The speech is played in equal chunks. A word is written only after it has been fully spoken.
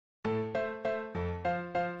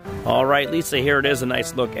All right, Lisa, here it is, a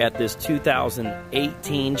nice look at this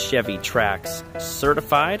 2018 Chevy Trax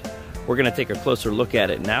Certified. We're going to take a closer look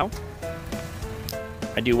at it now.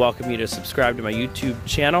 I do welcome you to subscribe to my YouTube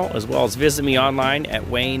channel, as well as visit me online at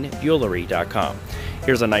WayneUlery.com.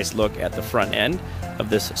 Here's a nice look at the front end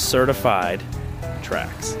of this Certified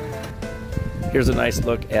Trax. Here's a nice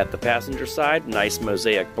look at the passenger side, nice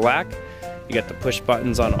mosaic black. You got the push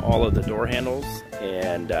buttons on all of the door handles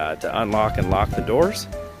and to unlock and lock the doors.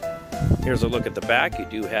 Here's a look at the back. You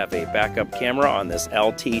do have a backup camera on this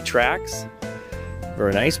LT Trax.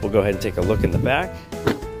 Very nice. We'll go ahead and take a look in the back.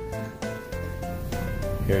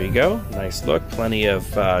 Here you go. Nice look. Plenty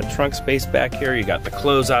of trunk space back here. You got the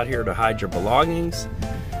close out here to hide your belongings.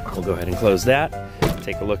 We'll go ahead and close that.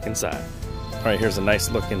 Take a look inside. All right, here's a nice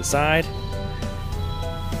look inside.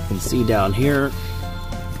 You can see down here,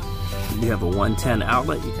 you have a 110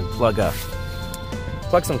 outlet. You can plug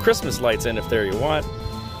some Christmas lights in if there you want.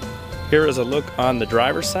 Here is a look on the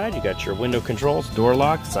driver's side. You got your window controls, door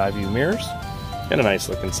lock, side view mirrors, and a nice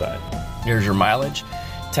look inside. Here's your mileage,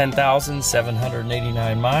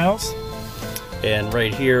 10,789 miles. And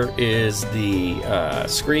right here is the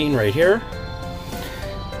screen right here.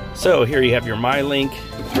 So here you have your MyLink.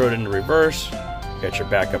 Throw it into reverse. You got your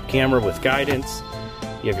backup camera with guidance.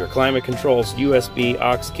 You have your climate controls, USB,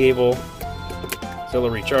 aux cable,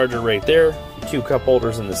 auxiliary charger right there. 2 cup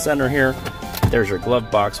holders in the center here. There's your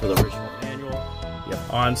glove box with original manual. You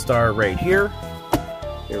have OnStar right here.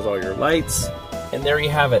 Here's all your lights. And there you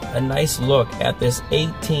have it, a nice look at this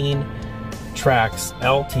 18 Trax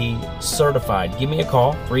LT Certified. Give me a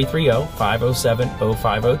call,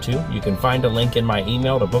 330-507-0502. You can find a link in my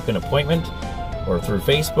email to book an appointment, or through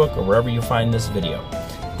Facebook, or wherever you find this video.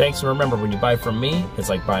 Thanks, and remember, when you buy from me, it's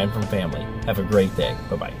like buying from family. Have a great day.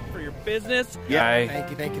 Bye-bye. For your business. Yeah. Thank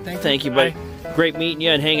you, buddy. Great meeting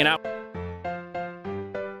you and hanging out.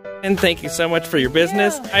 And thank you so much for your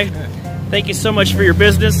business. Thank you so much for your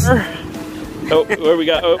business. Oh, where we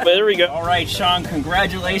go? Oh, there we go. All right, Sean,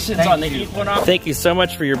 congratulations on the Equinox. Thank you so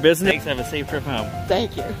much for your business. Thanks. Have a safe trip home.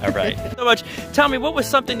 Thank you. All right. So much. Tell me, what was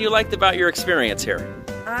something you liked about your experience here?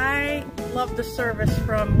 I love the service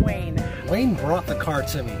from Wayne. Wayne brought the car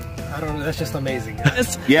to me. I don't know, that's just amazing.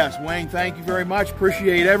 Yes, Wayne, thank you very much.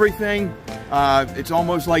 Appreciate everything. It's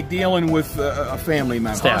almost like dealing with a family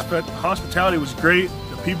member. Hospitality was great.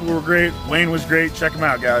 People were great. Wayne was great. Check him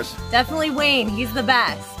out, guys. Definitely Wayne. He's the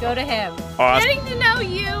best. Go to him. Awesome. Getting to know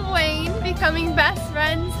you, Wayne, becoming best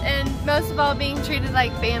friends, and most of all, being treated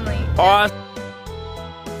like family. Awesome.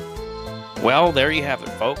 Well, there you have it,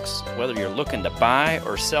 folks. Whether you're looking to buy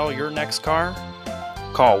or sell your next car,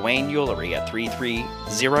 call Wayne Ulery at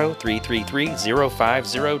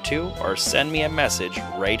 330-333-0502 or send me a message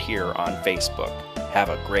right here on Facebook. Have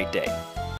a great day.